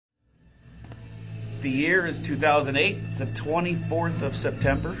The year is 2008. It's the 24th of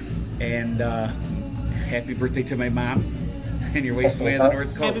September. And happy birthday to my mom. And you're wasting away on the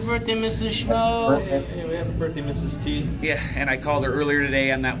North Coast. Happy birthday, Mrs. Schmo. Happy birthday, Mrs. T. Yeah, and I called her earlier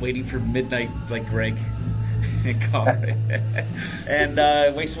today. I'm not waiting for midnight like Greg. And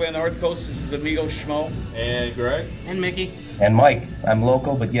wasting away on the North Coast. This is Amigo Schmo. And Greg. And Mickey. And Mike. I'm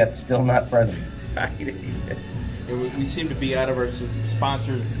local, but yet still not present. We seem to be out of our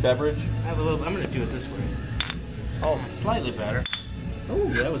sponsor's beverage. I have a little. I'm going to do it this way. Oh, slightly better. Oh,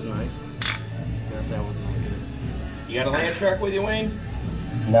 that was nice. That was not good. You got a land shark with you, Wayne?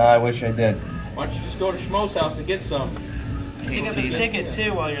 No, I wish I did. Why don't you just go to Schmo's house and get some? Pick up his ticket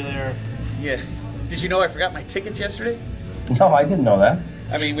too while you're there. Yeah. Did you know I forgot my tickets yesterday? No, I didn't know that.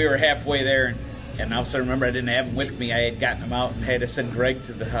 I mean, we were halfway there, and all of a sudden, remember, I didn't have them with me. I had gotten them out and had to send Greg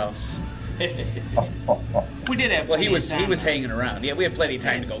to the house. We did have. Well, he was time. hanging around. Yeah, we had plenty of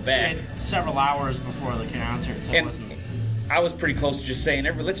time to go back. We had several hours before the concert, so it wasn't. I was pretty close to just saying,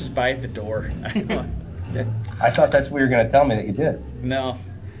 let's just buy at the door. I thought that's what you were going to tell me that you did. No.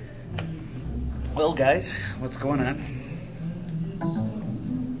 Well, guys, what's going on?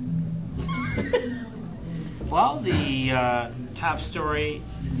 Well, the top story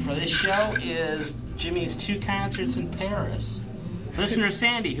for this show is Jimmy's 2 concerts in Paris. Listener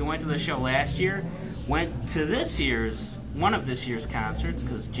Sandy, who went to the show last year, went to one of this year's concerts,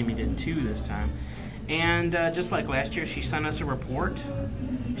 because Jimmy did 2 this time. And just like last year, she sent us a report.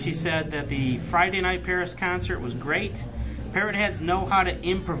 She said that the Friday night Paris concert was great. Parrot Heads know how to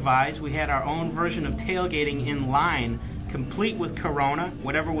improvise. We had our own version of tailgating in line, complete with Corona,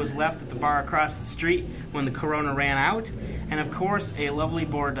 whatever was left at the bar across the street when the Corona ran out, and of course a lovely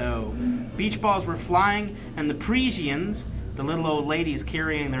Bordeaux. Beach balls were flying, and the Parisians, the little old ladies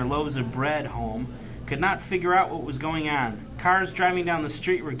carrying their loaves of bread home, could not figure out what was going on. Cars driving down the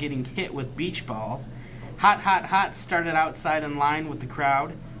street were getting hit with beach balls. Hot, Hot, Hot started outside in line with the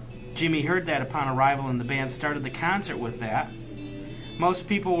crowd. Jimmy heard that upon arrival, and the band started the concert with that. Most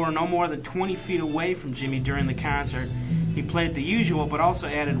people were no more than 20 feet away from Jimmy during the concert. He played the usual, but also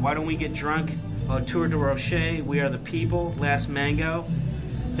added Why Don't We Get Drunk, Tour de Rocher, We Are the People, Last Mango.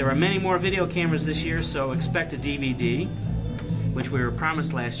 There are many more video cameras this year, so expect a DVD, which we were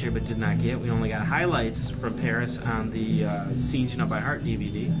promised last year but did not get. We only got highlights from Paris on the Scenes You Know by Heart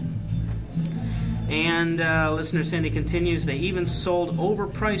DVD. And listener Sandy continues, they even sold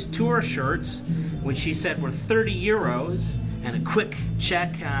overpriced tour shirts, which she said were 30 euros, and a quick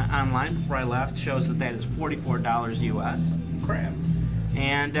check online before I left shows that is $44 US. Crap.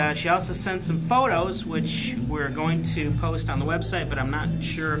 And she also sent some photos, which we're going to post on the website, but I'm not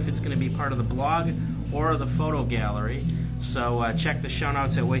sure if it's going to be part of the blog or the photo gallery. So check the show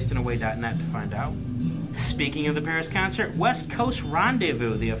notes at wastingaway.net to find out. Speaking of the Paris concert, West Coast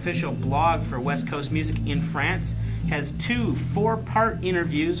Rendezvous, the official blog for West Coast music in France, has 2 4-part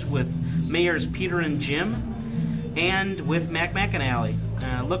interviews with Mayors Peter and Jim and with Mac McAnally.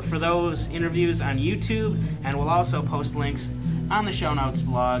 Look for those interviews on YouTube, and we'll also post links on the show notes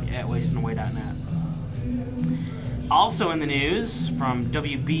blog at wastingaway.net. Also in the news from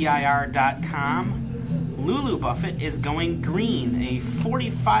WBIR.com, Lulu Buffett is going green. A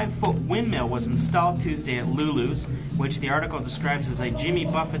 45-foot windmill was installed Tuesday at Lulu's, which the article describes as a Jimmy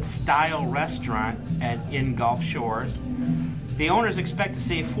Buffett-style restaurant in Gulf Shores. The owners expect to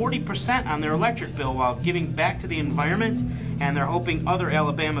save 40% on their electric bill while giving back to the environment, and they're hoping other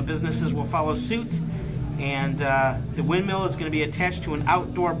Alabama businesses will follow suit. And the windmill is going to be attached to an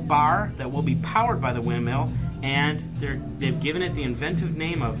outdoor bar that will be powered by the windmill, and they've given it the inventive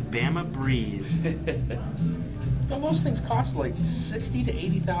name of Bama Breeze. Well, those things cost like $60,000 to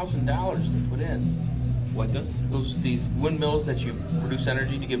 $80,000 to put in. What does? These windmills that you produce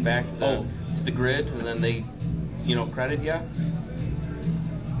energy to give back to the grid, and then they, credit you.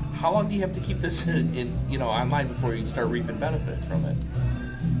 How long do you have to keep this in online before you can start reaping benefits from it?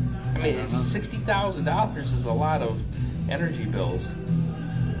 I mean, it's $60,000 is a lot of energy bills.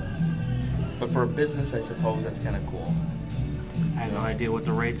 But for a business, I suppose that's kind of cool. I have no idea what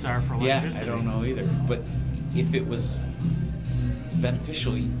the rates are for electricity. Yeah, I don't know either. But if it was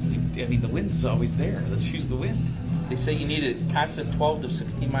beneficial, the wind's always there. Let's use the wind. They say you need a constant 12 to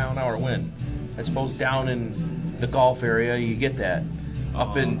 16 mile an hour wind. I suppose down in the Gulf area, you get that.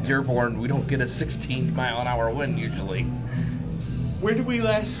 Up in Dearborn, we don't get a 16 mile an hour wind usually. Where did we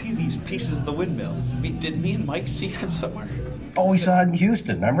last see these pieces of the windmill? Did me and Mike see them somewhere? Oh, we saw it in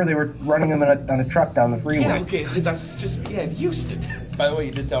Houston. Remember, they were running them on a truck down the freeway. Yeah, okay. I was just in Houston. By the way,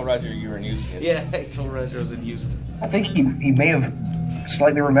 you did tell Roger you were in Houston. Yeah, I told Roger I was in Houston. I think he may have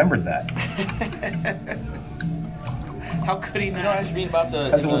slightly remembered that. How could he You know, I not? was reading about the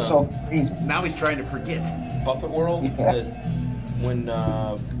Because it was so easy. Now he's trying to forget. Buffett world. Yeah. That when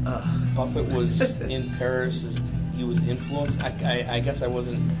Buffett was in Paris, he was influenced. I guess I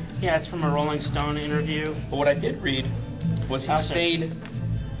wasn't. Yeah, it's from a Rolling Stone interview. But what I did read was he Outside. stayed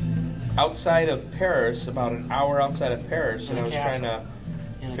outside of Paris, about an hour outside of Paris, and In I a was castle. trying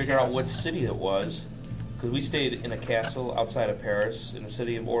In to a figure out castle. what city it was, because we stayed in a castle outside of Paris in the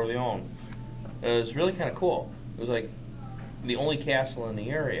city of Orléans. And it was really kind of cool. It was like the only castle in the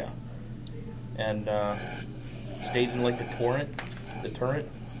area, and stayed in like the turret. Turret?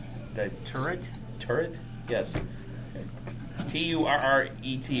 Yes. Turret,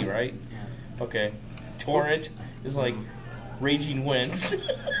 right? Yes. Okay. Torrent is like raging winds.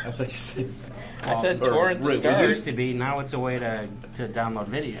 I thought you said. I said or- torrent to right, It start. used to be. Now it's a way to download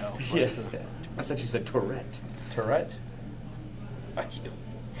video. But, Yeah. I thought you said Tourette. Tourette? Fuck you.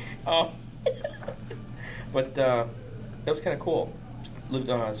 Oh. But that was kind of cool.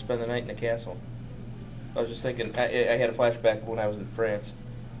 Spend the night in the castle. I was just thinking, I had a flashback of when I was in France.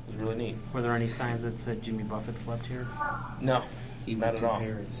 It was really neat. Were there any signs that said Jimmy Buffett slept here? No, He not went at to all.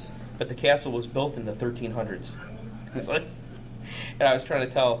 Paris. But the castle was built in the 1300s. It's like, and I was trying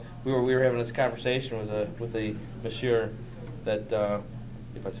to tell, we were having this conversation with the monsieur that,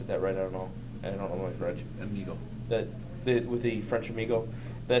 if I said that right, I don't know my French. Amigo. With the French amigo,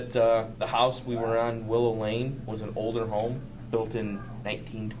 that the house we were on, Willow Lane, was an older home built in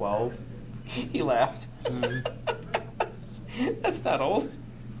 1912. He laughed. That's not old.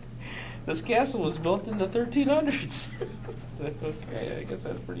 This castle was built in the 1300s. Okay, I guess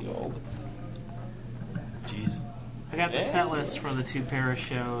that's pretty old. Jeez. I got the Yeah. set list for the two Paris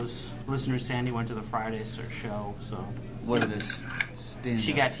shows. Listener Sandy went to the Friday show, so What did this stand?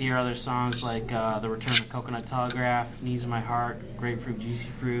 she got to hear other songs like The Return of Coconut Telegraph, Knees of My Heart, Grapefruit, Juicy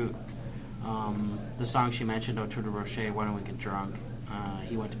Fruit. The song she mentioned, Autour de Rocher, Why Don't We Get Drunk?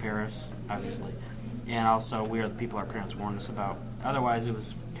 He Went to Paris, obviously. And also We Are the People Our Parents Warned Us About. Otherwise, it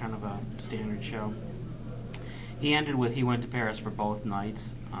was kind of a standard show. He ended with He Went to Paris for both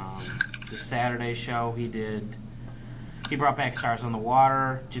nights. The Saturday show he brought back Stars on the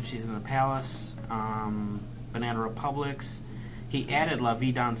Water, Gypsies in the Palace, Banana Republics. He added La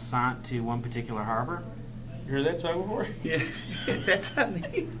Vie Dansante to One Particular Harbor. You heard that song before? Yeah, that's on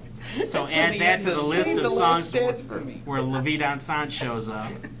the. So that's on add the that end to the list Save of the songs Last Dance for me. where La Vie Dansante shows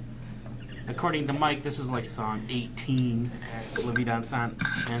up. According to Mike, this is like song 18 that La Vie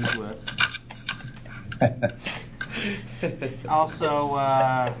Dansante ends with. Also,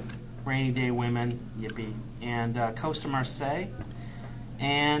 Rainy Day Women, yippee, and Costa Marseille,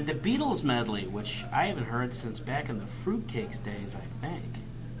 and the Beatles medley, which I haven't heard since back in the Fruitcakes days, I think.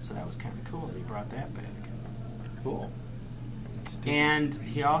 So that was kind of cool. He brought that back. Cool. And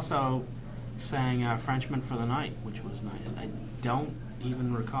he also sang Frenchman for the Night, which was nice. I don't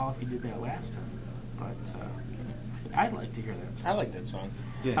even recall if he did that last time, but I'd like to hear that I song. like that song.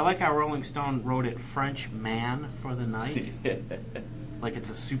 Yeah. I like how Rolling Stone wrote it French Man for the Night. Like it's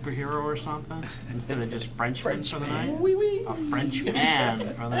a superhero or something, instead of just Frenchman for the night. Oui, oui. A French man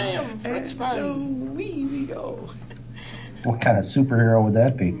for the I night. am French man. We go. What kind of superhero would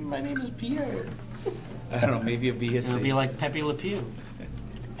that be? My name is Pierre. I don't know. Maybe it'd be It'll be like Pepe Le Pew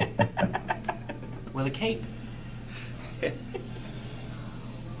with a cape.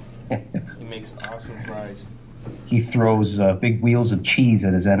 He makes awesome fries. He throws big wheels of cheese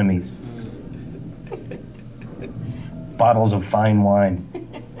at his enemies. Bottles of fine wine.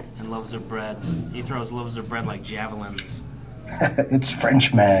 And loaves of bread. He throws loaves of bread like javelins It's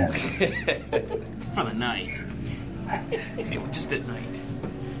Frenchman. for the night. Just at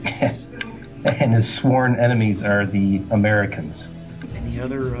night. And his sworn enemies are the Americans. Any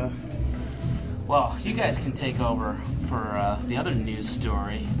other? Well, you guys can take over for the other news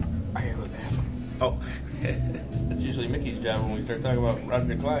story. I gotta go to the bathroom. Oh, That's usually Mickey's job when we start talking about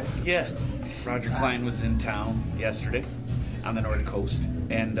Roger Clyde. yeah. Roger Klein was in town yesterday on the North Coast,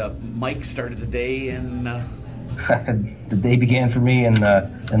 and Mike started the day in The day began for me in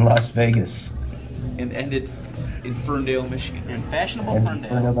Las Vegas. and ended in Ferndale, Michigan. In fashionable And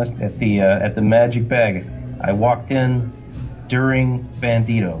Ferndale. at the Magic Bag. I walked in during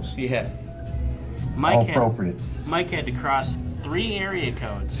Banditos. Yeah. All appropriate. Mike had to cross 3 area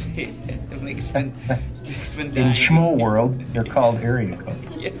codes. Nick's been In dying. Schmo world, they're called area codes.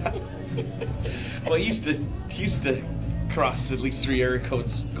 Yeah. Well, he used to cross at least 3 area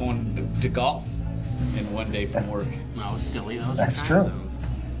codes going to golf in one day from work. No, silly. Those That's are time true. zones.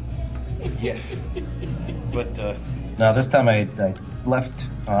 Yeah. But Now, this time I left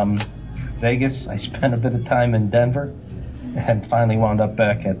Vegas. I spent a bit of time in Denver and finally wound up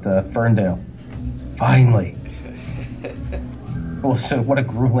back at Ferndale. Finally. what a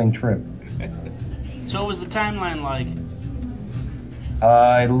grueling trip. So what was the timeline like?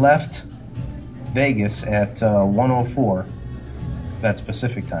 I left Vegas at 1:04. That's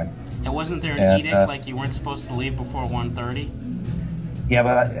Pacific time. And wasn't there an And, edict like you weren't supposed to leave before 1:30? Yeah,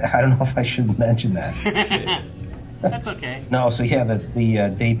 but I don't know if I should mention that. That's okay. No, so yeah,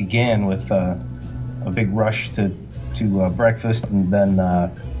 the day began with a big rush to breakfast, and then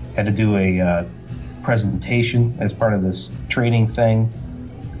had to do a presentation as part of this training thing,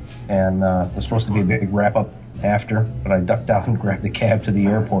 and it was supposed to be a big wrap up after, but I ducked out and grabbed a cab to the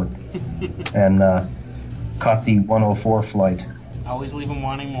airport and caught the 1:04 flight. Always leave them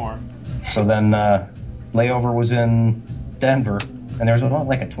wanting more. So then layover was in Denver, and there was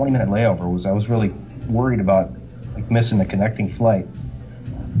like a 20-minute layover. I was really worried about like missing the connecting flight,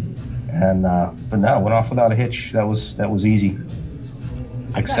 and but no, went off without a hitch. That was easy.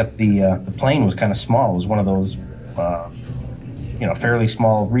 Except the plane was kind of small. It was one of those fairly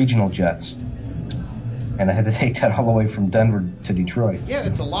small regional jets, and I had to take that all the way from Denver to Detroit. Yeah,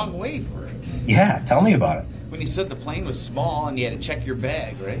 it's a long way for. Yeah, tell me about it. When you said the plane was small and you had to check your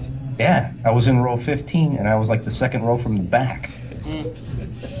bag, right? Yeah, I was in row 15, and I was like the second row from the back.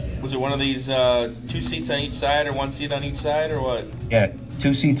 Was it one of these 2 seats on each side, or 1 seat on each side, or what? Yeah,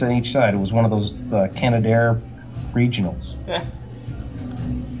 2 seats on each side. It was one of those Canadair regionals.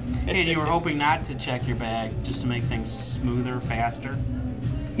 And you were hoping not to check your bag just to make things smoother, faster?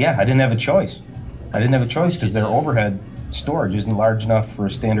 Yeah, I didn't have a choice. Because their overhead storage isn't large enough for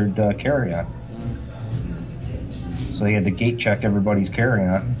a standard carry-on. So they had to gate check everybody's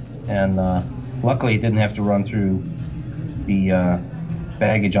carry-on, and luckily it didn't have to run through the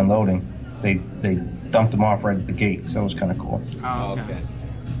baggage unloading. They dumped them off right at the gate, so it was kind of cool. Oh, okay.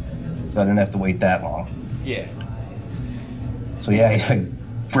 So I didn't have to wait that long. Yeah. So yeah, I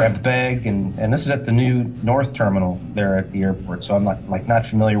grabbed the bag, and this is at the new North Terminal there at the airport, so I'm not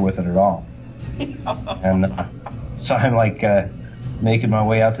familiar with it at all. And so I'm making my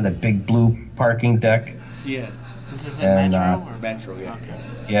way out to that big blue parking deck. Yeah. This is in Metro? Or? Metro, yeah. Okay.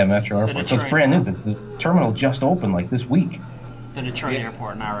 Yeah, Metro Airport. So it's brand new. The terminal just opened this week. The Detroit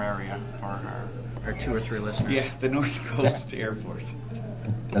airport in our area for our 2 or 3 listeners. Yeah, the North Coast Airport.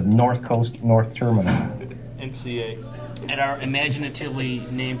 The North Coast North Terminal. NCA. At our imaginatively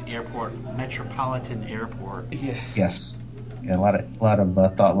named airport, Metropolitan Airport. Yeah. Yes. Yeah, a lot of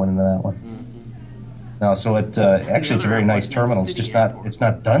thought went into that one. Mm-hmm. No, so it actually it's a very nice terminal. It's just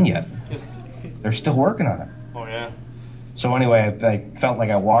not done yet. They're still working on it. Oh yeah. So anyway, I felt like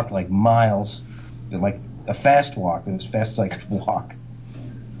I walked miles, like a fast walk, as fast as I could walk,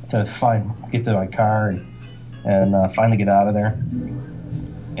 to get to my car and finally get out of there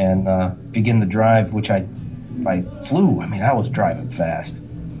and begin the drive, which I flew. I mean, I was driving fast.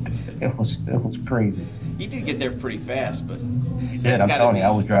 It was crazy. You did get there pretty fast, but I'm telling you,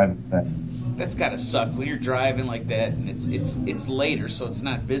 I was driving fast. That's gotta suck when you're driving like that, and it's later, so it's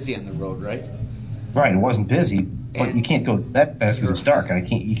not busy on the road, right? Right, it wasn't busy, but you can't go that fast because it's dark, and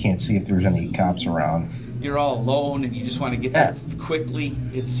you can't see if there's any cops around. You're all alone, and you just want to get there quickly.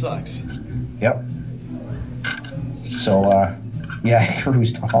 It sucks. Yep. So I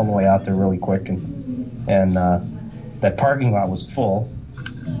cruised all the way out there really quick, and that parking lot was full.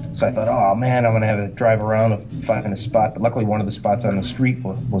 So I thought, oh man, I'm gonna have to drive around and find a spot. But luckily, one of the spots on the street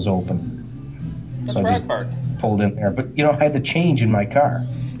was open. That's so where I I just parked. pulled in there. But I had to change in my car.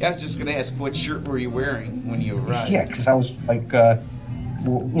 Yeah, I was just gonna ask, what shirt were you wearing when you arrived? Yeah, because I was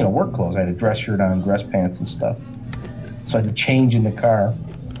work clothes. I had a dress shirt on, dress pants and stuff. So I had to change in the car,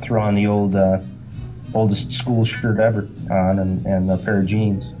 throw on the oldest school shirt ever on, and a pair of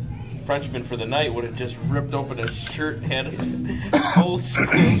jeans. Frenchman for the night would have just ripped open his shirt and had his old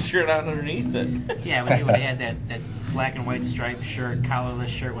school shirt on underneath it. Yeah, but he would have had that black and white striped shirt, collarless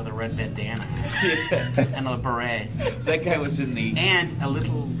shirt with a red bandana. Yeah. And a beret. That guy was in the... And a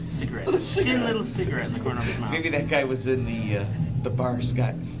little cigarette. A little cigarette in the corner of his mouth. Maybe that guy was in the bar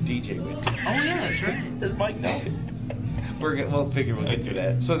Scott DJ went to. Oh, yeah, that's right. Does Mike know? We'll figure we'll get to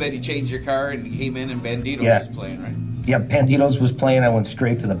that. So then you changed your car and you came in and Banditos was playing, right? Yeah, Banditos was playing. I went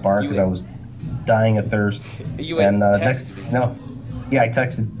straight to the bar because I was dying of thirst. You had texted him. I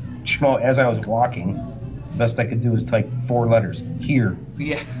texted Schmo as I was walking. The best I could do was type 4 letters. Here.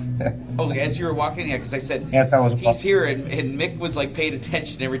 Yeah. Oh, as you were walking, yeah, because I said, as I was he's here, and Mick was paying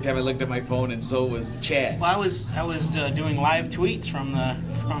attention every time I looked at my phone, and so was Chad. Well, I was doing live tweets from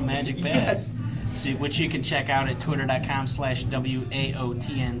Magic Bad. Yes. So, which you can check out at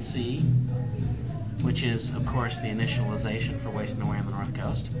twitter.com/WAOTNC, which is, of course, the initialization for Wasting Away on the North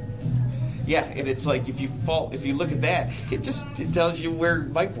Coast. Yeah, and it's like if you look at that, it tells you where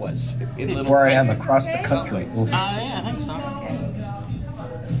Mike was in little. Where I am across the country. Yeah, I think so.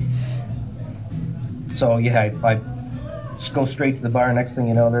 So yeah, I just go straight to the bar. Next thing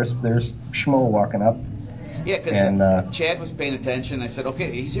you know, there's Schmo walking up. Yeah, And, because Chad was paying attention. I said,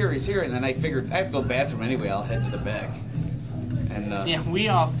 okay, he's here. And then I figured I have to go to the bathroom anyway. I'll head to the back. And Yeah, we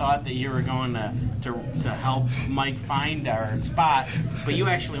all thought that you were going to help Mike find our spot, but you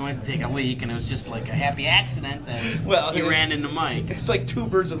actually went to take a leak, and it was just like a happy accident that you ran into Mike. It's like two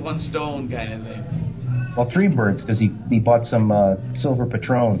birds with one stone kind of thing. Well, 3 birds because he bought some silver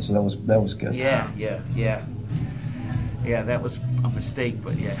Patron, so that was good. Yeah, that was a mistake,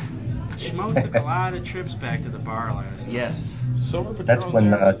 but yeah. Schmo took a lot of trips back to the bar last night. Yes. Silver Patron. That's when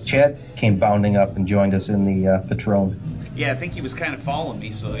there. Chad came bounding up and joined us in the Patron. Yeah, I think he was kind of following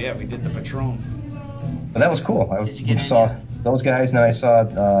me, so yeah, we did the Patron. But that was cool. Did you get in saw there? those guys, and then I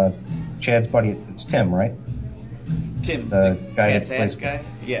saw Chad's buddy. It's Tim, right? Tim, The the guy cat's that ass plays- guy?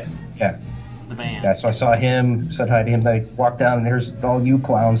 Yeah. Yeah. The band. Yeah, so I saw him, said hi to him. I walked down, and there's all you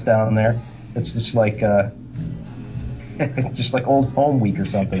clowns down there. It's just like just like old home week or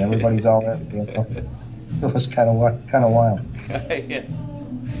something. Everybody's all there. You know? It was kind of wild. Yeah.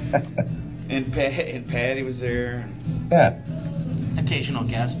 And Patty was there. Yeah. Occasional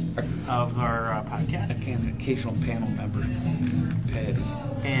guest of our podcast. Occasional panel member, Patty.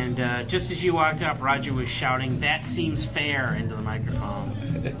 And just as you walked up, Roger was shouting, "That seems fair," into the microphone.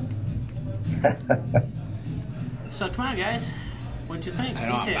 So come on, guys. What'd you think? I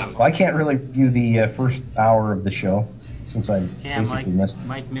know, Details. Well, I can't really view the first hour of the show since I Yeah, basically missed.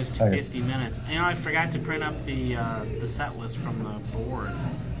 Mike missed Tired. 50 minutes. You know, I forgot to print up the set list from the board.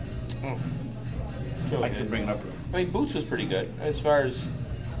 Really I can good. bring it up. I mean, Boots was pretty good as far as,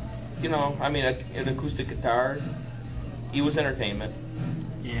 an acoustic guitar. He was entertainment.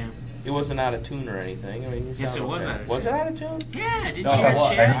 Yeah. It wasn't out of tune or anything. I mean, he Yes, sounded it was okay. out of Was it tune. out of tune? Yeah, did you No, hear it was.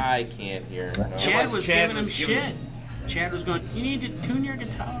 Chad? I can't hear. No. Chad was Chad giving him was giving shit. Chad was going, "You need to tune your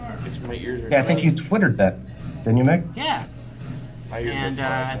guitar." It's my ears are. Yeah, I think you twittered that, didn't you, Mick? Yeah. My ears And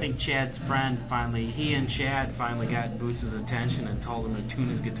are I think Chad's friend he and Chad finally got Boots' attention and told him to tune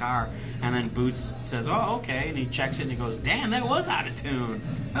his guitar. And then Boots says, "Oh, okay." And he checks it and he goes, "Damn, that was out of tune.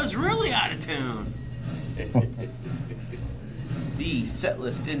 That was really out of tune." The set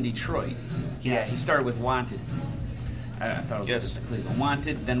list in Detroit. Yeah, Yes. he started with Wanted. I thought it was Yes. just a Cleveland.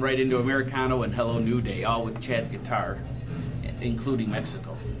 Wanted, then right into Americano and Hello New Day, all with Chad's guitar, including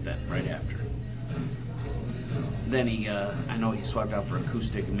Mexico, then right after. Then I know he swapped out for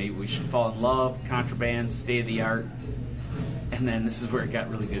acoustic and Maybe We Should Fall in Love, Contraband, State of the Art. And then this is where it got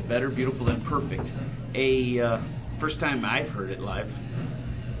really good. Better, Beautiful Than Perfect. First time I've heard it live.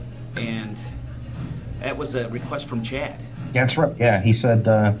 And that was a request from Chad. Yeah, that's right. Yeah, he said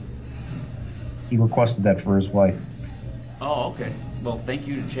he requested that for his wife. Oh, okay. Well, thank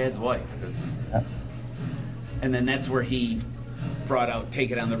you to Chad's wife. Yeah. And then that's where he brought out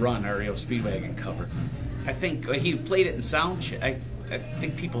Take It on the Run, REO Speedwagon cover. I think he played it in Soundcheck. I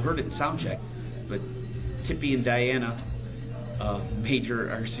think people heard it in Soundcheck. But Tippy and Diana, major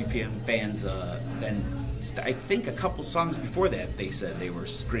RCPM fans, then I think a couple songs before that they said they were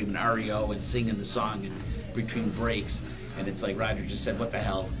screaming REO and singing the song in between breaks. And it's like Roger just said, "What the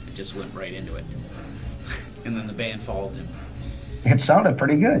hell?" It just went right into it. And then the band followed him. It sounded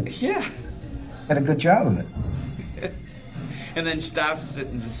pretty good. Yeah. Did a good job of it. And then stops it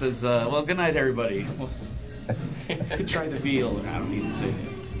and just says, "Well, good night, everybody." Try the veal, or I don't need to say that.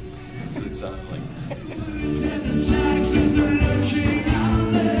 That's what it sounded like.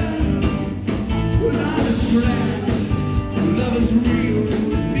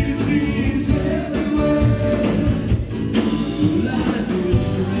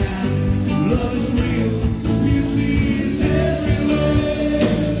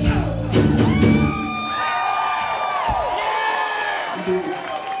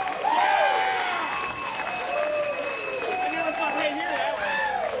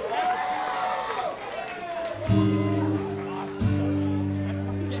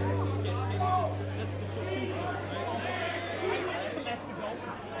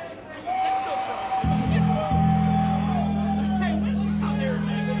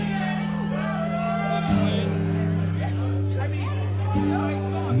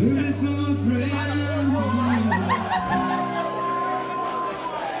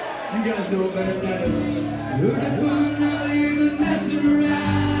 You guys know better than that. Heard it from not even messing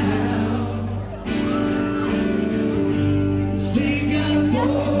around. Still got a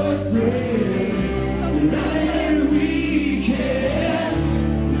boyfriend right every weekend.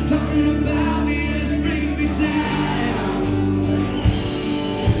 He's talking about me and it's bringing me down.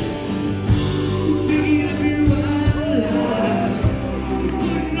 Thinking of you out loud.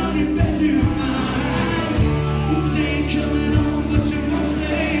 Putting on your bedroom eyes. You say you're coming home, but you won't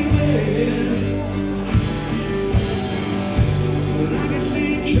stay with.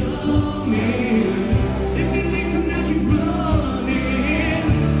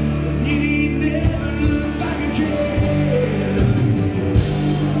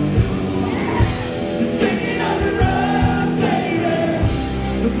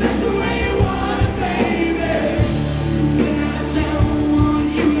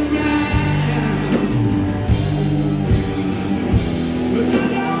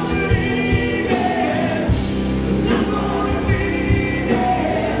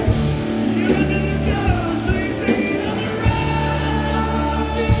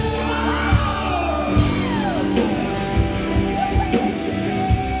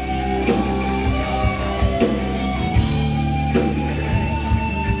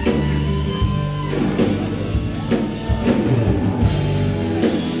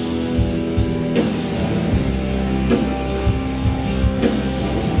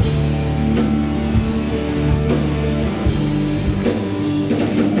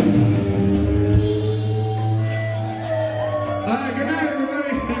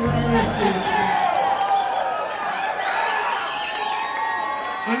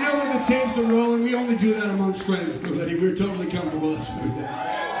 I know when the tapes are rolling, we only do that amongst friends, everybody. We're totally comfortable with that.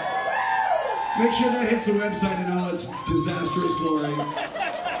 Make sure that hits the website in all its disastrous glory.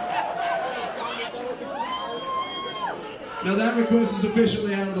 Now that request is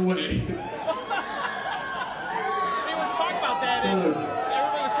officially out of the way. He was talking about that. And Salute.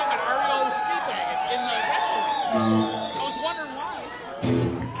 everybody was talking about REO Speedwagon in the restroom. I was wondering why.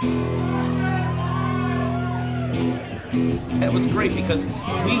 That was great because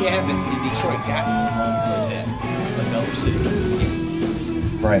we haven't in Detroit gotten moments like that, like other cities.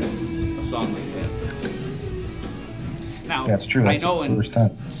 Right. A song like that. Now, That's true. That's I know the in first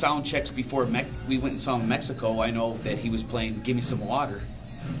time. sound checks before we went and saw him in Mexico, I know that he was playing "Give Me Some Water,"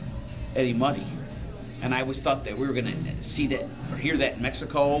 Eddie Money, and I always thought that we were going to see that or hear that in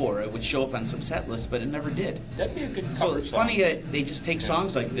Mexico, or it would show up on some set list, but it never did. That'd be a good cover So it's song. funny that they just take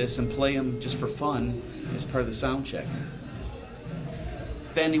songs like this and play them just for fun as part of the sound check.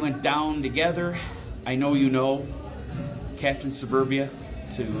 Then he went Down Together, I Know You Know, Captain Suburbia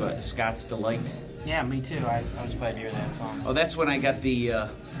to Scott's Delight. Yeah, me too. I was glad to hear that song. Oh, that's when I got the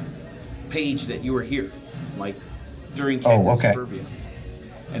page that you were here, like during Captain okay. Suburbia.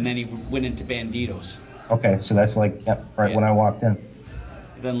 And then he went into Banditos. Okay, so that's like, yep, right Yeah. when I walked in.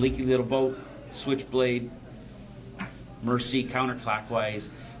 Then Leaky Little Boat, Switchblade, Mercy, Counterclockwise,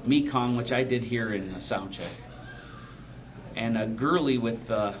 Mekong, which I did here in Soundcheck, and Gurley with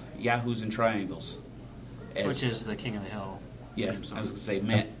Yahoos and Triangles. Which is the King of the Hill. Yeah, I was going to say,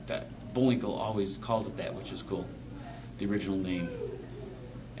 Matt Bullwinkle always calls it that, which is cool. The original name.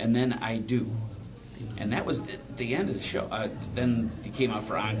 And then I Do. And that was the end of the show. Then he came out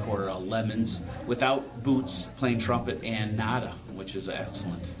for Encore, Lemons, without Boots playing trumpet, and Nada, which is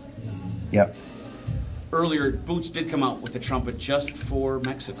excellent. Yep. Earlier, Boots did come out with the trumpet just for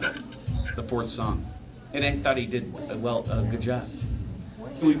Mexico, the fourth song. And I thought he did a good job.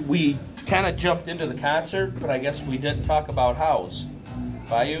 We kind of jumped into the concert, but I guess we didn't talk about House.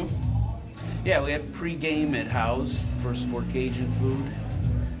 Bayou? Yeah, we had pre-game at House for Sport Cajun food,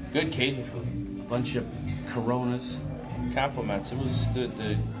 Good Cajun food. a bunch of Coronas. Compliments. It was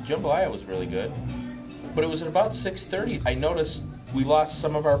the jambalaya was really good, but it was at about 6:30. I noticed we lost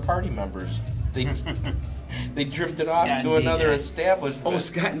some of our party members. They drifted off Scott to and another DJ. establishment. Oh,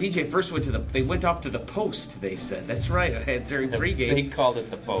 Scott and DJ first they went off to the Post, they said. That's right, I had during pregame. They called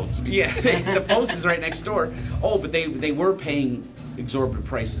it the Post. Yeah, the Post is right next door. Oh, but they were paying exorbitant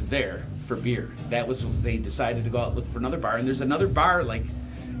prices there for beer. That was, they decided to go out and look for another bar, and there's another bar like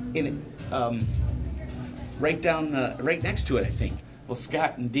in right next to it, I think. Well,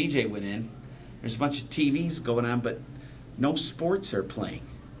 Scott and DJ went in. There's a bunch of TVs going on, but no sports are playing.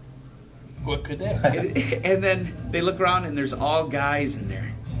 What could that be? And then they look around, and there's all guys in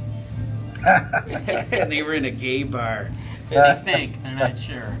there. And they were in a gay bar. They think, they're not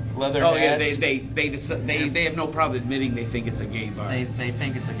sure. Leather Oh yeah, hats, they have no problem admitting they think it's a gay bar. They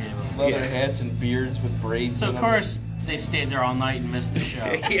think it's a game. leather yeah. hats and beards with braids. So in of them. course they stayed there all night and missed the show.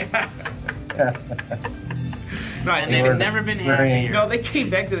 Yeah. No, I And think they've were never been very- happier. no, they came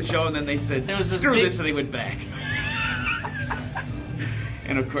back to the show and then they said, There was this "Screw big- this," and they went back.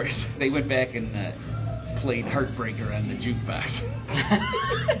 And of course, they went back and played Heartbreaker on the jukebox.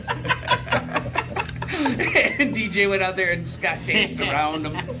 And DJ went out there and Scott danced around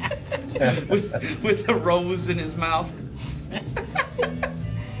him with a rose in his mouth.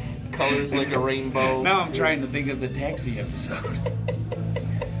 colors like a rainbow. Now I'm trying to think of the Taxi episode.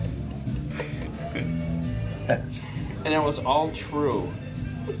 And it was all true.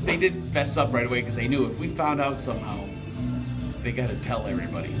 They did fess up right away because they knew if we found out somehow, they got to tell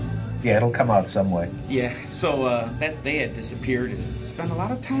everybody. Yeah, it'll come out some way. Yeah, so that they had disappeared and spent a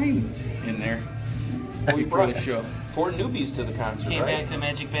lot of time in there We before the brought show. 4 newbies to the concert, Came right? back to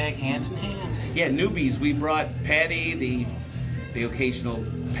Magic Bag hand in hand. Yeah, newbies. We brought Patty, the occasional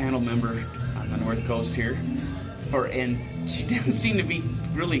panel member on the North Coast here, and she didn't seem to be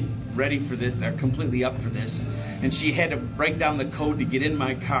really ready for this or completely up for this. And she had to write down the code to get in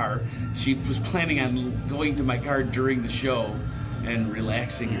my car. She was planning on going to my car during the show and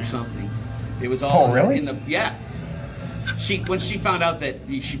relaxing or something. It was all Oh, really? in the yeah. When she found out that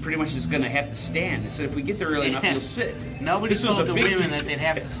she pretty much is going to have to stand, I said, if we get there early enough, Yeah. you'll sit. Nobody This was told a the big women deal. that they'd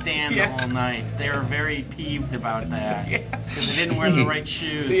have to stand Yeah. the whole night. They were very peeved about that. Yeah. Because they didn't wear the right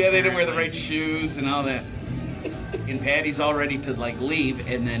shoes. Yeah, they didn't wear the apparently. right shoes and all that. And Patty's all ready to like leave,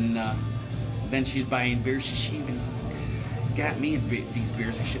 and then she's buying beers. She even got me these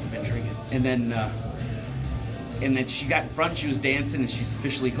beers I shouldn't have been drinking. And then she got in front. She was dancing, and she's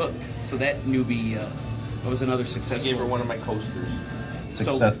officially hooked. So that newbie that was another I successful. gave her one of my coasters.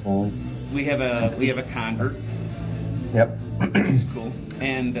 Successful. We have a convert, Yep. He's cool.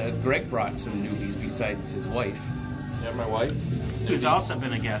 And Greg brought some newbies besides his wife. Yeah, my wife. Who's also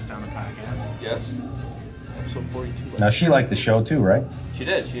been a guest on the podcast. Yes. Episode 42. Now she liked the show too, right? She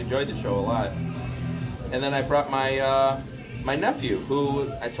did. She enjoyed the show a lot. And then I brought my my nephew,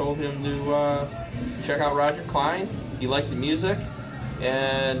 who I told him to check out Roger Klein. He liked the music,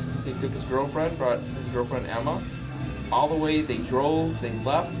 and he took his girlfriend, brought his girlfriend Emma, all the way. They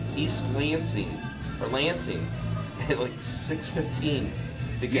left East Lansing at like 6:15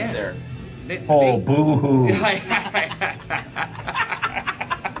 to get there. Oh, boo-hoo.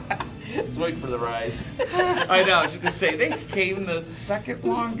 Let's wait for the rise. I know, I was just going to say, they came the second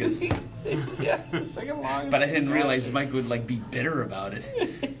longest. Yeah, the second longest. But I didn't realize Mike would be bitter about it.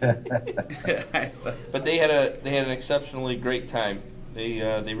 But they had an exceptionally great time.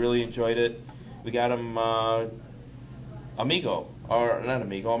 They really enjoyed it. We got them Amigo, or not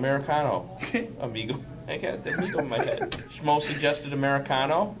Amigo, Americano. Amigo. I got the Amigo in my head. Schmo suggested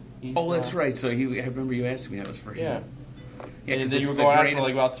Americano. Oh, that's right. So I remember you asked me that was for him. Yeah. Yeah, And 'cause then it's you were the going on for greatest-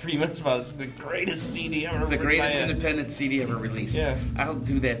 like about 3 minutes about it's the greatest CD ever. It's the written greatest by a- independent CD ever released. Yeah. I'll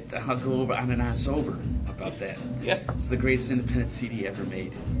do that. I'll go over on and on sober about that. Yeah. It's the greatest independent CD ever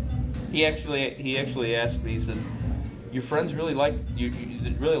made. He actually asked me. He said, "Your friends really like you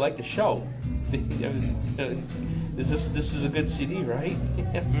really like the show. This is a good CD, right?"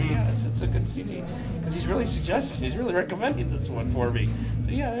 Yeah, it's a good CD because he's really suggesting, he's really recommending this one for me.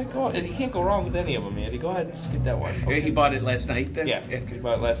 So yeah, go. And you can't go wrong with any of them, Andy. Go ahead and just get that one. Yeah, he bought it last night then? Yeah, After. he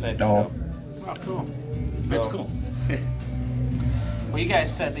bought it last night. No. Oh, cool. That's So- cool. Well, you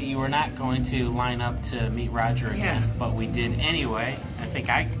guys said that you were not going to line up to meet Roger again, Yeah. but we did anyway. I think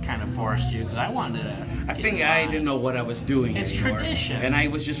I kind of forced you because I wanted to. I get think in I line. didn't know what I was doing It's anymore. tradition. And I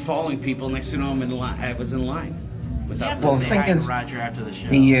was just following people. Next thing you know, I was in line. You Without have to Well, say the thing hi to is, Roger after the show.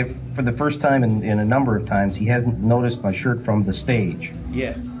 He, for the first time in a number of times, he hasn't noticed my shirt from the stage.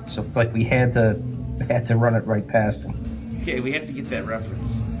 Yeah. So it's like we had to run it right past him. Okay, we have to get that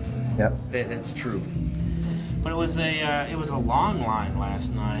reference. Yep. That's true. But it was a long line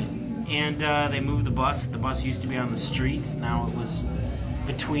last night, and they moved the bus. The bus used to be on the streets. Now it was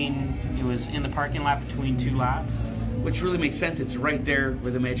in the parking lot between two lots. Which really makes sense. It's right there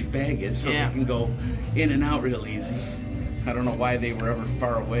where the magic bag is, so Yeah. they can go in and out real easy. I don't know why they were ever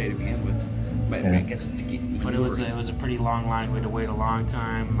far away to begin with. But I Yeah. guess to get But it was maneuver. a pretty long line. We had to wait a long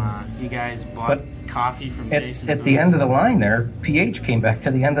time. You guys bought But coffee from At Jason. the end of the line there, PH came back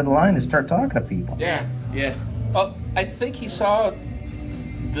to the end of the line to start talking to people. Yeah. Yeah. Oh, I think he saw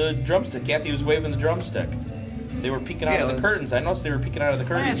the drumstick. Kathy was waving the drumstick. They were peeking out Yeah, of the well- curtains. I noticed they were peeking out of the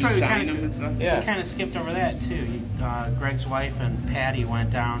Oh, yeah, curtains. that's right. We Sign kinda- them and stuff. Yeah. We kind of skipped over that too. Greg's wife and Patty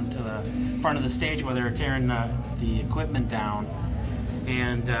went down to the front of the stage where they were tearing the equipment down,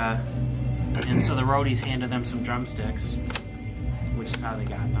 and so the roadies handed them some drumsticks, which is how they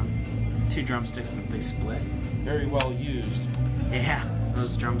got them. 2 drumsticks that they split. Very well used. Yeah,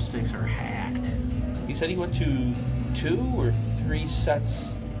 those drumsticks are hacked. He said he went to 2 or 3 sets,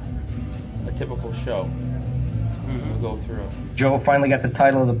 a typical show. We'll go through. Joe finally got the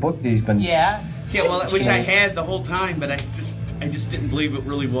title of the book that he's been. Yeah. Yeah, well, which I had the whole time, but I just didn't believe it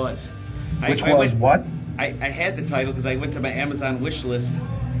really was. Which I was went- what? I had the title because I went to my Amazon wish list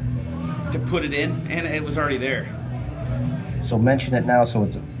to put it in, and it was already there. So mention it now so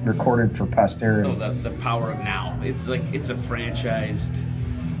it's recorded for posterity. Oh, the power of now. It's like it's a franchised,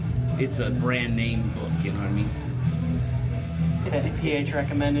 it's a brand name book. You know what I mean? That PH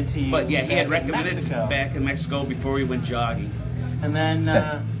recommended to you. But yeah, he back had in recommended Mexico. back in Mexico before we went jogging. And then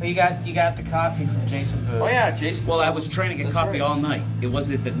you got the coffee from Jason Booth. Oh yeah, Jason. Well, I was trying to get That's coffee right. all night. It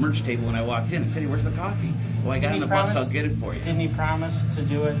wasn't at the merch table when I walked in. I said, "Hey, where's the coffee?" Well, I got on the bus. I'll get it for you. Didn't he promise to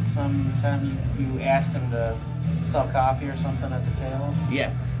do it sometime? You asked him to sell coffee or something at the table.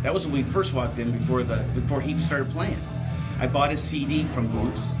 Yeah, that was when we first walked in before he started playing. I bought a CD from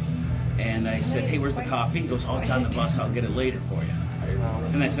Boots, and I said, "Hey, where's the coffee?" He goes, "Oh, it's on the bus. I'll get it later for you."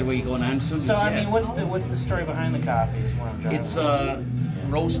 And I said, "Well, you going on soon?" He So goes, I "Yeah." mean, what's the story behind the coffee? Is what I'm driving. It's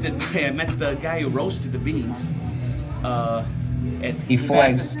roasted. I met the guy who roasted the beans. He back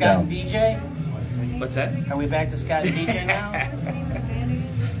flagged to Scott down. and DJ. What's that? Are we back to Scott and DJ now?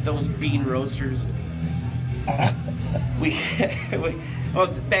 Those bean roasters. we well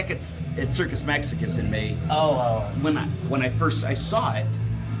back at Circus Mexicus in May. Oh. When I first saw it,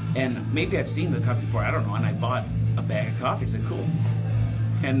 and maybe I've seen the coffee before. I don't know. And I bought a bag of coffee. I said, "Cool."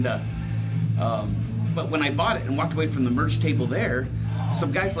 And but when I bought it and walked away from the merch table there,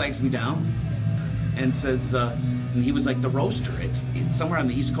 some guy flags me down and says, and he was like the roaster. It's somewhere on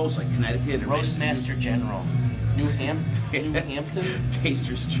the East Coast, like Connecticut or Roastmaster General. New Hampton,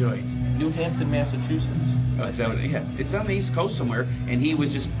 Taster's Choice. New Hampton, Massachusetts. Oh, is that what, yeah, it's on the East Coast somewhere, and he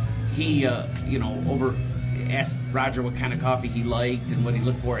was just asked Roger what kind of coffee he liked and what he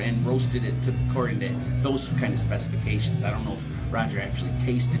looked for, and roasted it according to those kind of specifications. I don't know if Roger actually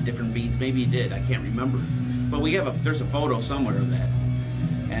tasted different beans. Maybe he did. I can't remember. But there's a photo somewhere of that,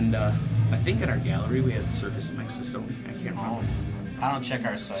 and I think in our gallery we have the Circus Mexis, don't we? I can't remember. I don't check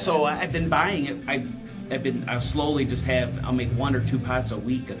our site. So I've been buying it. I'll slowly I'll make 1 or 2 pots a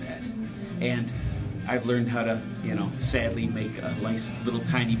week of that, and I've learned how to, sadly make a nice little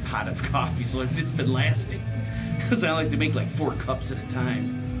tiny pot of coffee, so it's been lasting. Because I like to make like 4 cups at a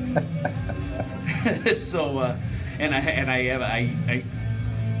time. So, and I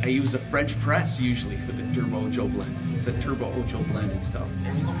use a French press usually for the Turbo Ocho blend. It's a Turbo Ocho blend. It's called.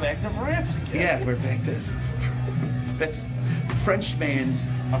 There we go back to France again. Yeah, we're back to. That's Frenchman's.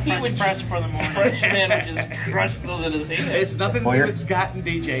 A French press for the morning. Frenchman would just crush those in his hand. It's nothing to do with Scott and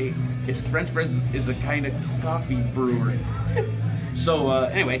DJ. It's French press is a kind of coffee brewer. So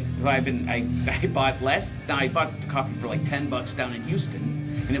anyway, I bought coffee for like $10 down in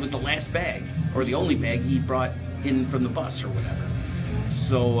Houston, and it was the last bag or the only bag he brought in from the bus or whatever.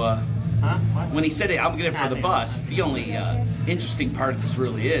 So when he said I'll get it for the bus, the only interesting part of this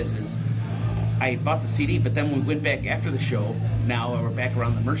really is I bought the CD, but then we went back after the show. Now we're back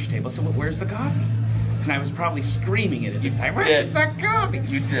around the merch table. So where's the coffee? And I was probably screaming it at this time. Where's the coffee?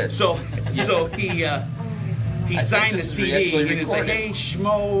 You did. So he signed the CD and he said, "Hey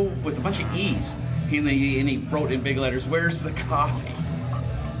Schmo," with a bunch of E's. And he wrote in big letters, "Where's the coffee?"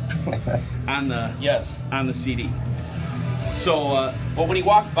 on the CD. So well, when he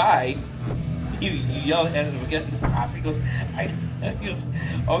walked by, you yelled at him again. The coffee goes. He goes,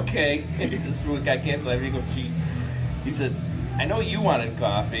 "Okay." This guy can't believe it. He said, "I know you wanted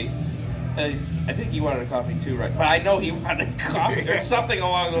coffee. I think you wanted a coffee too, right? But I know he wanted coffee or something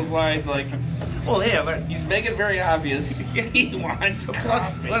along those lines." Like, well, yeah, but he's making it very obvious he wants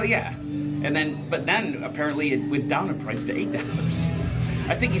coffee. Well, yeah, but then apparently it went down in price to $8.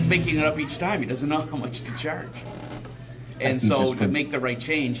 I think he's making it up each time. He doesn't know how much to charge. And so to make the right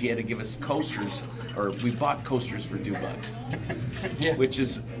change, he had to give us coasters, or we bought coasters for $2. Yeah. Which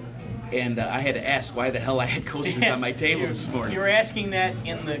is, and I had to ask why the hell I had coasters on my table this morning. You were asking that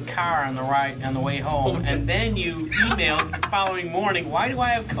in the car on the way home, and then you emailed the following morning, "Why do I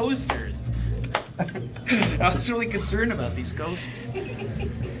have coasters?" I was really concerned about these coasters.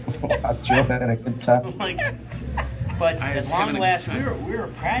 Joe had a good time. But at long last, we were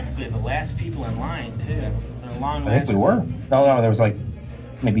practically the last people in line too. I think we were. No, there was like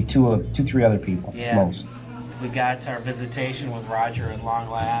maybe 2-3 other people, most. We got our visitation with Roger at long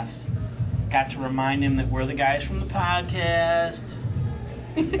last. Got to remind him that we're the guys from the podcast.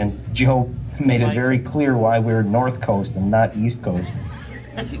 And Joe made it very clear why we're North Coast and not East Coast.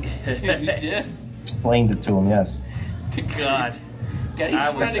 You did? Explained it to him, yes. Good God. He's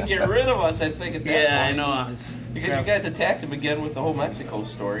trying to get rid of us, I think, at that point. Yeah, I know. Because you guys attacked him again with the whole Mexico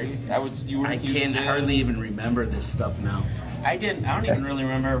story. I can hardly even remember this stuff now. I don't even really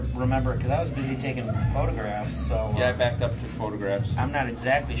remember because I was busy taking photographs. So yeah, I backed up to photographs. I'm not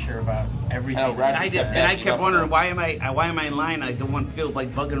exactly sure about everything. I kept wondering why am I in line? I don't want to feel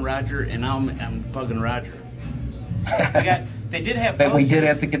like bugging Roger, and now I'm bugging Roger. They did have. But we did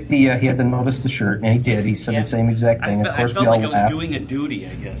have to get he had to notice the shirt, and he did. He said the same exact thing. I felt like I was doing a duty,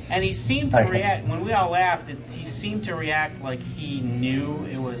 I guess. And he seemed to react when we all laughed. He seemed to react like he knew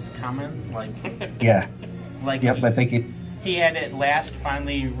it was coming. Like yeah. Like yep, I think he had at last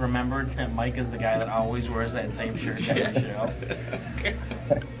finally remembered that Mike is the guy that always wears that same shirt every show.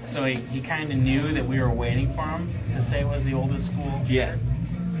 So he kind of knew that we were waiting for him to say it was the oldest school. Yeah.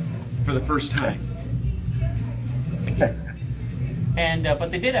 For the first time. And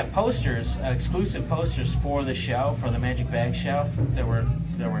but they did have posters, exclusive posters for the show, for the Magic Bag show. That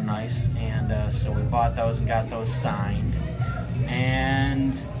were nice, and so we bought those and got those signed.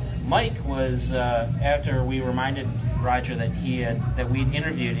 And Mike was after we reminded Roger that we'd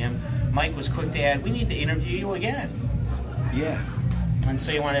interviewed him. Mike was quick to add, "We need to interview you again." Yeah. And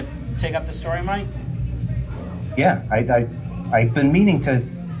so you want to take up the story, Mike? Yeah, I've been meaning to.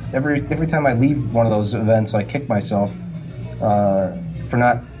 Every time I leave one of those events, I kick myself for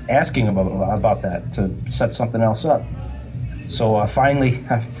not asking about that, to set something else up. So finally,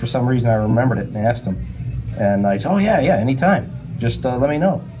 for some reason, I remembered it and asked him. And I said, "Oh yeah, anytime. Just let me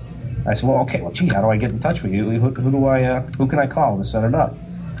know." I said, "Well, okay. Well, gee, how do I get in touch with you? Who can I call to set it up?"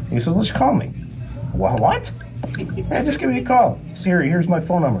 He said, "Well, just call me." What? Yeah, just give me a call. Here's my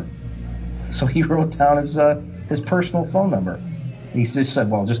phone number. So he wrote down his personal phone number. He just said,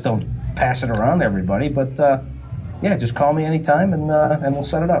 "Well, just don't pass it around to everybody, but yeah, just call me anytime and we'll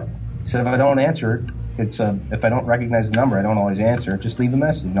set it up." He said, "If I don't answer it, it's if I don't recognize the number, I don't always answer. Just leave a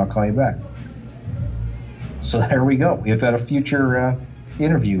message, and I'll call you back. So there we go. We've got a future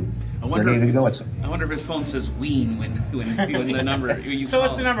interview. I wonder, ready to go. I wonder if his phone says "ween" when the number. You So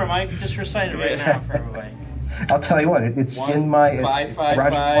what's call the number, Mike? Just recite it right now for everybody. I'll tell you what. It's in my 555.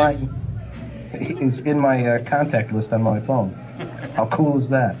 Roger Klein is in my contact list on my phone. How cool is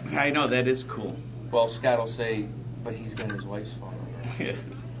that? I know that is cool. Well, Scott will say, but he's got his wife's phone.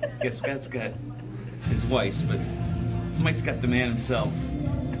 Yeah, Scott's got his wife's, but Mike's got the man himself.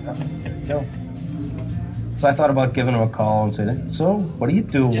 No. So I thought about giving him a call and saying, "So, what are you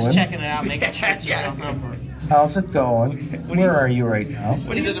doing? Just checking it out, making sure it's your real number. How's it going? Where are you right now?"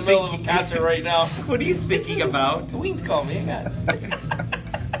 He's in the middle of a concert right now. What are you thinking about? The Ween's called me. I got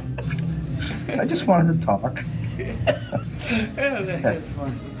it. I just wanted to talk. Yeah, that's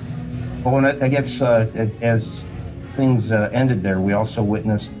fun. Well, I guess as things ended there, we also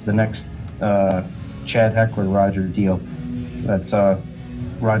witnessed the next Chad Heckler-Roger deal. That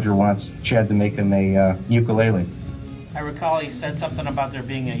Roger wants Chad to make him a ukulele. I recall he said something about there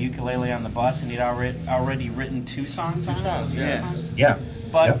being a ukulele on the bus, and he'd already written 2 songs on it. songs, Was it yeah. 2 songs? Yeah.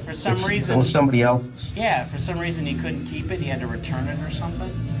 But Yep. for some It reason, was somebody else's. yeah, for some reason he couldn't keep it. He had to return it or something.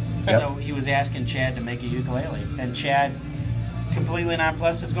 Yep. So he was asking Chad to make a ukulele, and Chad, completely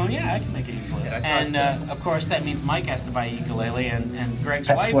nonplussed, is going, "Yeah, I can make a ukulele." Yeah, I thought And that. Of course, that means Mike has to buy a ukulele, and Greg's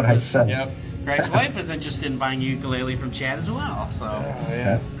That's wife. what I was- said. Yep. Greg's wife was interested in buying a ukulele from Chad as well. So Oh,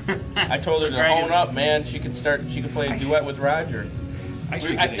 yeah. I told her So to Greg hone is- up, man. She could play a duet with Roger. I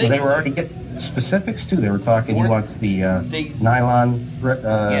should I get think- Well, they were already getting specifics too. They were talking. He Weren't wants the they- nylon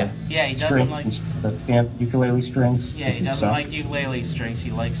Yeah, he doesn't strings, like. the stamped ukulele strings. Yeah, he and doesn't stuff. like ukulele strings.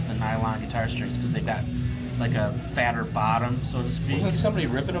 He likes the nylon guitar strings because they got like a fatter bottom, so to speak. Wasn't somebody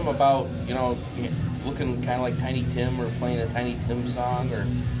ripping him about, looking kind of like Tiny Tim or playing a Tiny Tim song? Or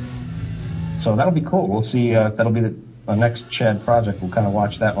So that'll be cool. We'll see. That'll be the next Chad project. We'll kind of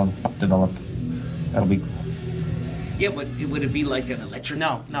watch that one develop. That'll be cool. Yeah, but would it be like an electric?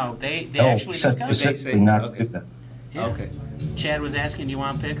 No, they No, actually said discussed it. specifically not okay. to do that. Yeah. Okay, Chad was asking, "Do you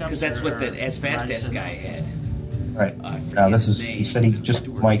want pickups?" because that's what or- that As Fast Roger As said guy no. had. Right. I forget Now this his is. He name. said he just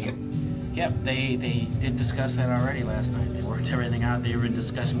Stuart Mike. something. Yep, they did discuss that already last night. They worked everything out. They were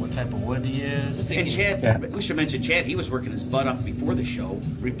discussing what type of wood to use. And Chad, Yeah. we should mention Chad. He was working his butt off before the show,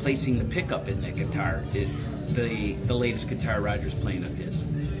 replacing the pickup in that guitar. The latest guitar Roger's playing of his.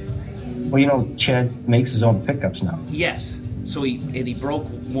 Well, Chad makes his own pickups now. Yes. So he broke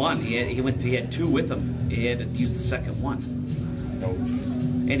one. He had 2 with him. He had to use the second one. no,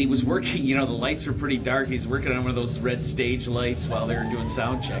 And he was working. The lights are pretty dark. He's working on one of those red stage lights while they were doing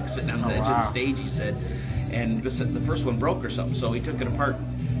sound checks, sitting on the edge of the wow. stage. He said, and the first one broke or something. So he took it apart,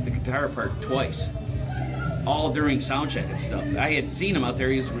 the guitar apart twice, all during sound check and stuff. I had seen him out there.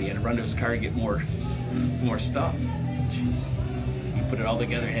 He had to run to his car and get more stuff. He put it all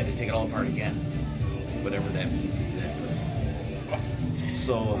together. Had to take it all apart again, whatever that means exactly.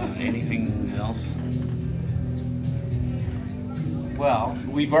 So anything else? Well,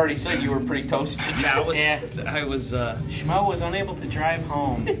 we've already said you were pretty toasted. I was. Yeah. I was. Schmo was unable to drive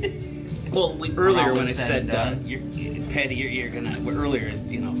home. Well, earlier all when I was said said, and done. Patty, you're gonna. Well, earlier is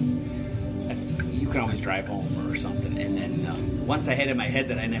you can always drive home or something. And then once I had in my head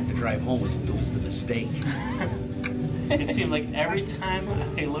that I didn't have to drive home was the mistake. It seemed like every time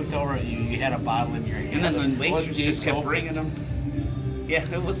I looked over at you, you had a bottle in your hand. And then when the waitresses floodgates just kept opened. bringing them. Yeah,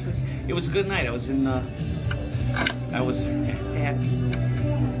 it was a good night. I was happy.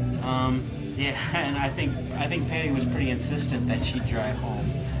 Yeah, and I think Patty was pretty insistent that she drive home.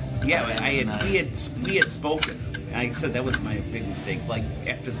 Yeah, And, we had spoken. I said that was my big mistake. Like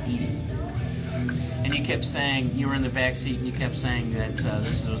after the eating. And you kept saying, you were in the back seat, and you kept saying that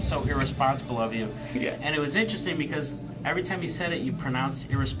this was so irresponsible of you. Yeah. And it was interesting because every time you said it, you pronounced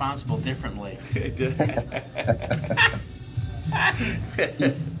irresponsible differently.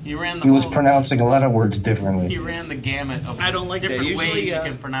 You ran the He was whole- pronouncing a lot of words differently. You ran the gamut of I don't like that. different Usually, ways you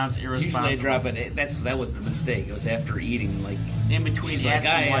can pronounce irresponsible. Usually I drop it. That was the mistake. It was after eating. Like In between She's like,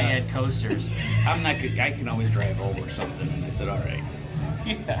 asking why I you had coasters. I'm not good. I can always drive home or something. And I said, all right.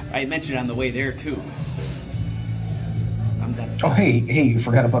 Yeah. I mentioned on the way there too. I'm done. Oh, hey, you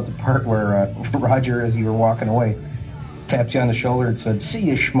forgot about the part where Roger, as you were walking away, tapped you on the shoulder and said, "See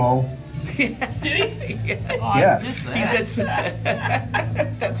you, schmo." Did he? Yeah. Oh, Yes. I missed He that.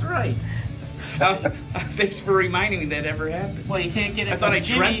 said, that's right. Thanks for reminding me that ever happened. Well, you can't get it I thought from I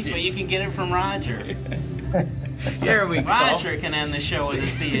Jimmy, dreamt it. but you can get it from Roger. There we go. Roger can end the show with a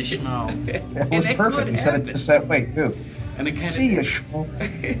 "See you, schmo." It And was that perfect. could He said it happen. just that way, too. And it kind "See you, of schmo."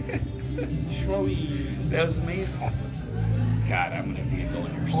 that was amazing. God, I'm gonna have to get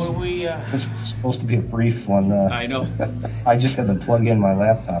going here. Well, we This was supposed to be a brief one. I know. I just had to plug in my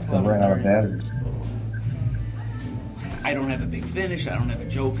laptop that ran out of batteries. I don't have a big finish. I don't have a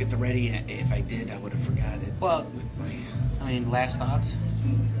joke at the ready. If I did, I would have forgot it. well, With my, I mean, last thoughts.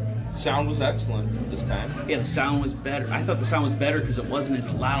 Sound was excellent this time. yeah, the sound was better. I thought the sound was better because it wasn't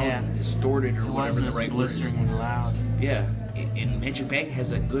as loud Yeah. and distorted or It whatever wasn't the as right word is. blisteringly loud. Yeah, and Magic Bag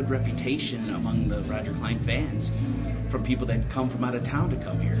has a good reputation among the Roger Klein fans from people that come from out of town to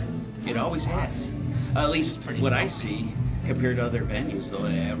come here. It always has. At least Pretty what I dope. see compared to other venues, though.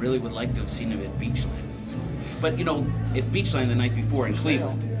 I really would like to have seen him at Beachland. But, you know, at Beachland the night before in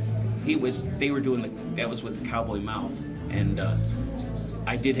Cleveland, they were doing that was with the Cowboy Mouth. And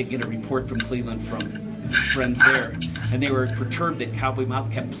I did get a report from Cleveland from friends there, and they were perturbed that Cowboy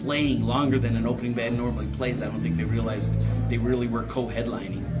Mouth kept playing longer than an opening band normally plays. I don't think they realized they really were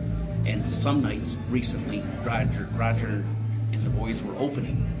co-headlining. And some nights recently, Roger and the boys were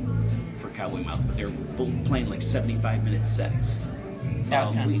opening for Cowboy Mouth, but they were both playing like 75-minute sets. That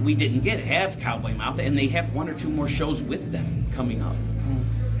was kinda- We didn't have Cowboy Mouth, and they have one or two more shows with them coming up.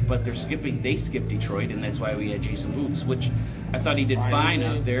 But they skipped Detroit, and that's why we had Jason Boots, which I thought he did fine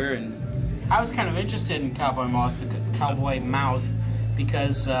out there. And I was kind of interested in Cowboy Mouth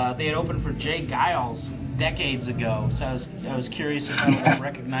because they had opened for Jay Giles decades ago. So I was curious if I would have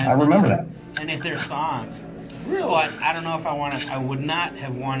recognized I remember any of their songs. Really? But I don't know if I would not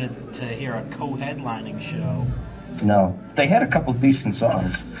have wanted to hear a co-headlining show. No, they had a couple decent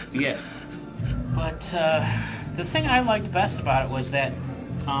songs. yeah, But the thing I liked best about it was that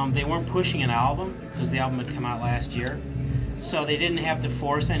they weren't pushing an album because the album had come out last year. So they didn't have to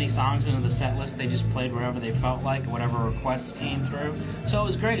force any songs into the set list. They just played wherever they felt like, whatever requests came through. So it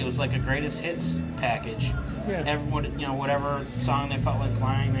was great. It was like a greatest hits package. Yeah. Everyone, whatever song they felt like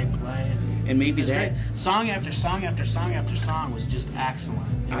playing, they play. and maybe It was that. great. Song after song after song after song was just excellent.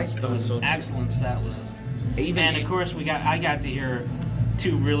 I It thought was so, an too. excellent set list. Even And of course, I got to hear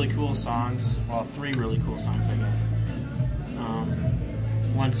two really cool songs. Well, three really cool songs, I guess.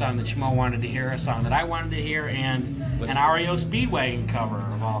 One song that Shmo wanted to hear, a song that I wanted to hear, and What's an the- REO Speedwagon cover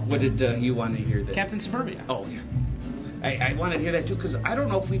of all What things. did you want to hear? That? Captain Suburbia. Oh yeah, I wanted to hear that too because I don't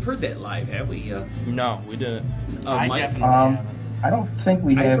know if we've heard that live. Have we? No, we didn't. I Mike? definitely haven't. I don't think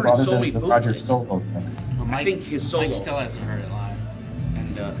we I've have heard other so than many the Roger bootlegs. solo thing. Well, Mike, think his solo. Mike still hasn't heard it live.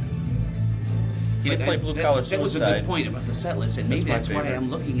 And He didn't play Blue Collar that was a Suicide. good point about the set list, and maybe my that's why favorite. I'm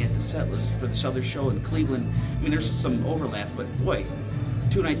looking at the set list for this other show in Cleveland. I mean, there's some overlap, but boy,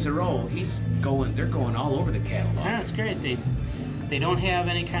 2 nights in a row, they're going all over the catalog. Yeah, it's great. They don't have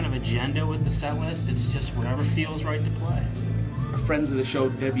any kind of agenda with the set list. It's just whatever feels right to play. Our friends of the show,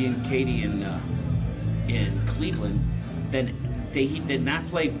 Debbie and Katie in Cleveland, then they did not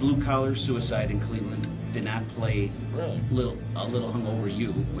play Blue Collar Suicide in Cleveland. Did not play Really? a little Hungover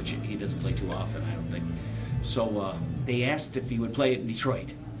You, which he doesn't play too often, I don't think. So they asked if he would play it in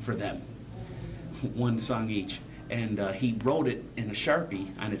Detroit for them, one song each, and he wrote it in a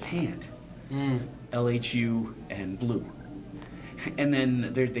Sharpie on his hand, LHU and Blue. And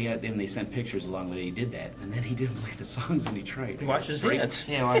then they sent pictures along with it. He did that, and then he didn't play the songs in Detroit. Watch his Break- hands.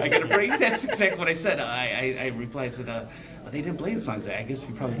 Yeah, I got a break. That's exactly what I said. I replied, I said, they didn't play the songs. I guess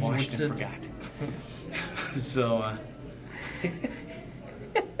he probably watched and forgot. So,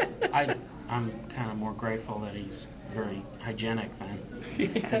 I'm kind of more grateful that he's very hygienic then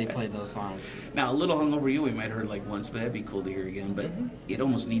that he played those songs. now a little Hungover You we might have heard like once, but that'd be cool to hear again. But it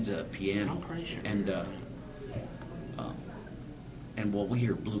almost needs a piano. I'm pretty sure. And well, we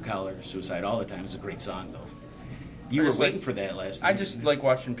hear Blue Collar Suicide all the time. It's a great song, though. You I were just waiting like- for that last I night. just like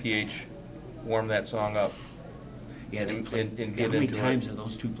watching PH warm that song up. yeah, they and- played. and How get many into times it. have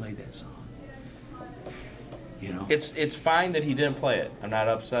those two played that song? You know, It's fine that he didn't play it. I'm not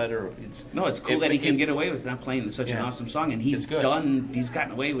upset or it's no, it's cool that he can get away with not playing such an Yeah. awesome song, and he's It's good. He's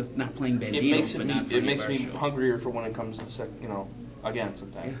gotten away with not playing Banditos, It makes but not for it any makes of our me shows. hungrier for when it comes to again Yeah,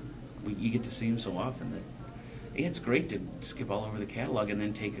 sometimes. you get to see him so often that it's great to skip all over the catalog and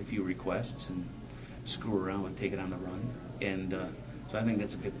then take a few requests and screw around with Take It on the Run. And so I think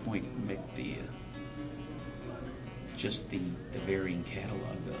that's a good point. Make the just the varying catalog.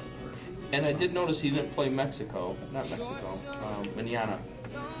 And I did notice he didn't play not Mexico, Manana.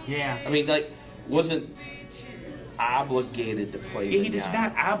 Yeah. I mean, like, wasn't obligated to play. Yeah, he is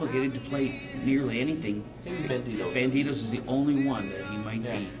Manana. not obligated to play nearly anything. Maybe Banditos. Banditos is the only one that he might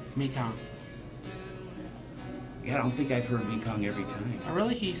Yeah. be. It's Mekong. Yeah, I don't think I've heard Mekong every time.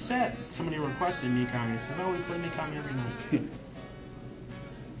 Really, he said, somebody requested Mekong. He says, oh, we play Mekong every night.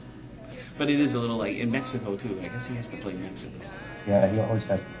 But it is a little like in Mexico too. I guess he has to play Mexico. Yeah, he always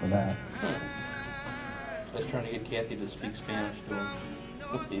has to for that. I was trying to get Kathy to speak Spanish to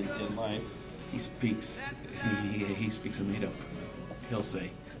him in line. He speaks a made up. He'll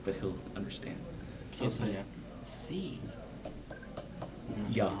say, but he'll understand. He'll say, "See."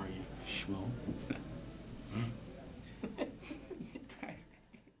 Yeah. How are you? Schmo.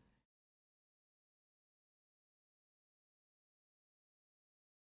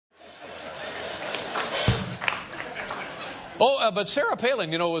 But Sarah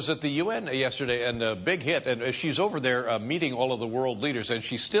Palin, was at the UN yesterday and a big hit. And she's over there meeting all of the world leaders, and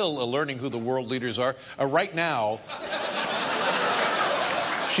she's still learning who the world leaders are. Right now,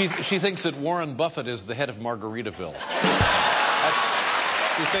 she thinks that Warren Buffett is the head of Margaritaville.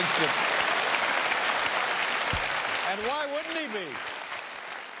 She thinks that. And why wouldn't he be?